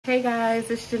Hey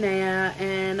guys, it's Janaea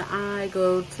and I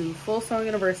go to Full Sail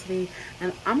University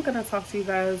and I'm going to talk to you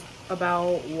guys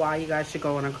about why you guys should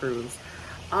go on a cruise.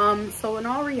 So in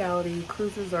all reality,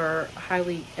 cruises are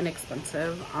highly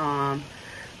inexpensive.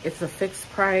 It's a fixed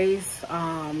price,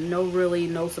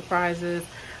 no surprises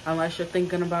unless you're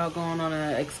thinking about going on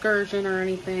an excursion or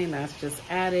anything. That's just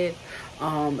added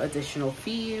additional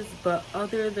fees, but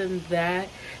other than that,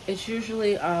 it's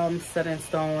usually set in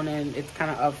stone and it's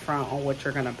kind of upfront on what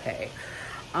you're gonna pay.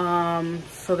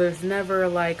 So there's never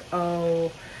like,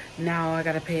 oh, now I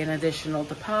gotta pay an additional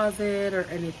deposit or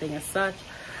anything as such.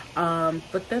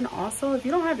 But then also, if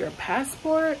you don't have your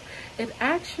passport, it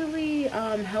actually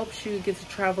helps you get to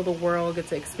travel the world, get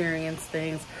to experience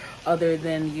things other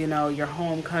than, you know, your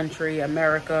home country,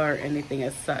 America, or anything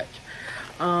as such.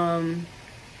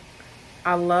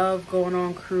 I love going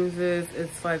on cruises.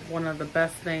 It's like one of the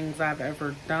best things I've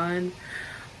ever done.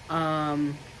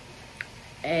 And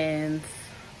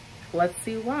let's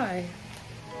see why.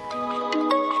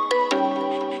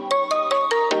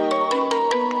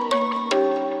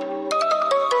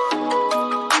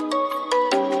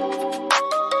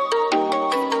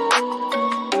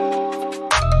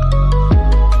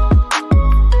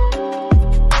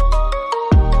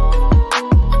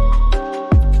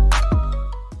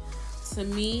 To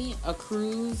me, a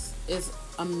cruise is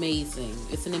amazing.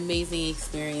 It's an amazing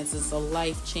experience. It's a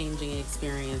life-changing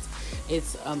experience.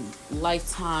 It's a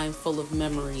lifetime full of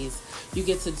memories. You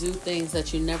get to do things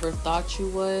that you never thought you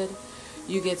would.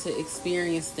 You get to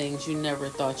experience things you never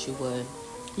thought you would.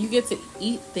 You get to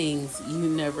eat things you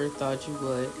never thought you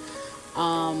would.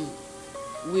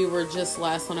 We were just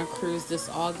last on a cruise this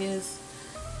August.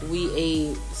 We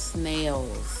ate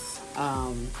snails.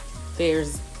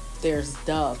 There's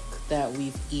duck that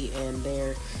we've eaten.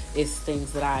 There is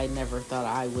things that I never thought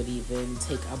I would even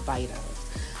take a bite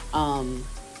of.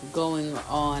 Going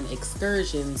on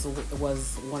excursions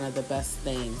was one of the best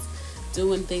things.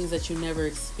 Doing things that you never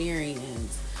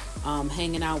experienced.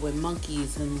 Hanging out with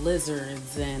monkeys and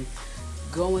lizards and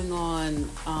going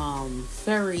on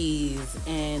ferries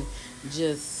and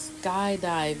just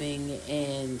skydiving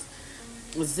and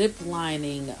zip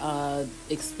lining.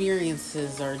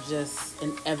 Experiences are just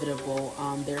inevitable.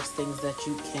 There's things that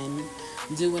you can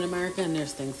do in America and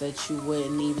there's things that you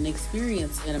wouldn't even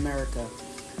experience in America.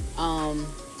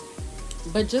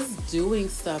 But just doing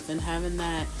stuff and having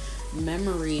that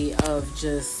memory of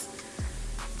just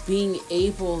being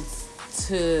able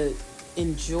to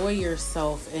enjoy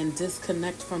yourself and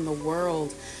disconnect from the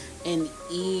world and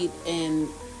eat and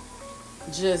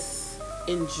just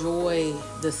enjoy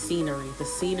the scenery. The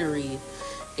scenery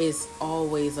is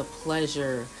always a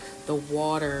pleasure. The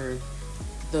water,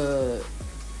 the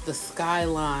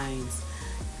skylines.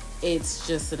 It's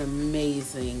just an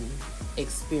amazing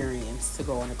experience to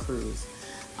go on a cruise.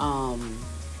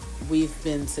 We've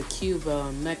been to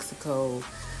Cuba, Mexico,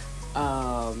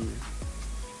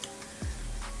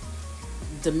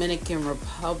 Dominican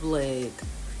Republic,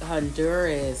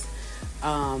 Honduras.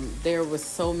 There was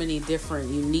so many different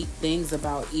unique things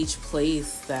about each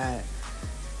place that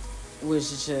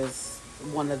was just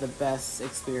one of the best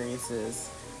experiences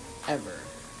ever.